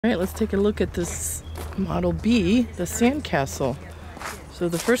All right, let's take a look at this Model B, the sandcastle. So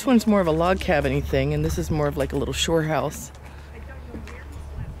the first one's more of a log cabin-y thing, and this is more of like a little shore house.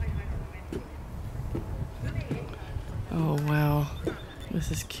 Oh wow,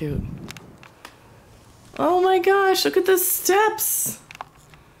 this is cute. Oh my gosh, look at the steps!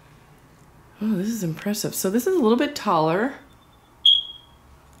 Oh, this is impressive. So this is a little bit taller.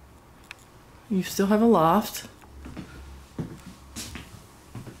 You still have a loft.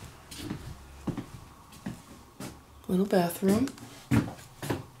 Little bathroom.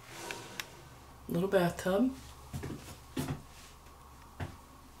 Little bathtub.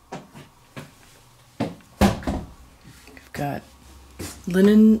 We've got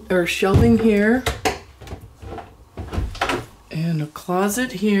linen or shelving here. And a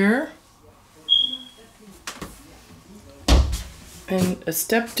closet here. And a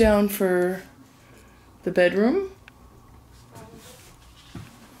step down for the bedroom.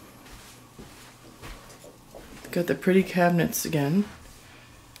 Got the pretty cabinets again.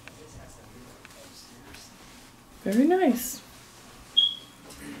 Very nice.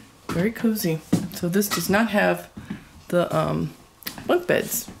 Very cozy. So this does not have the bunk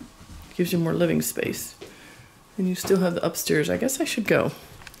beds. Gives you more living space. And you still have the upstairs. I guess I should go.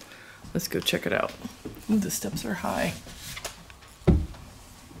 Let's go check it out. Ooh, the steps are high.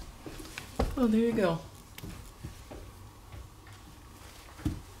 Oh, there you go.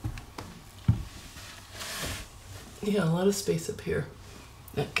 Yeah, a lot of space up here.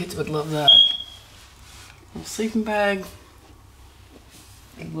 Yeah, kids would love that. Little sleeping bag.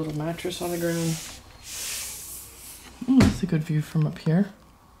 A little mattress on the ground. That's a good view from up here.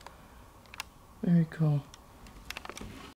 Very cool.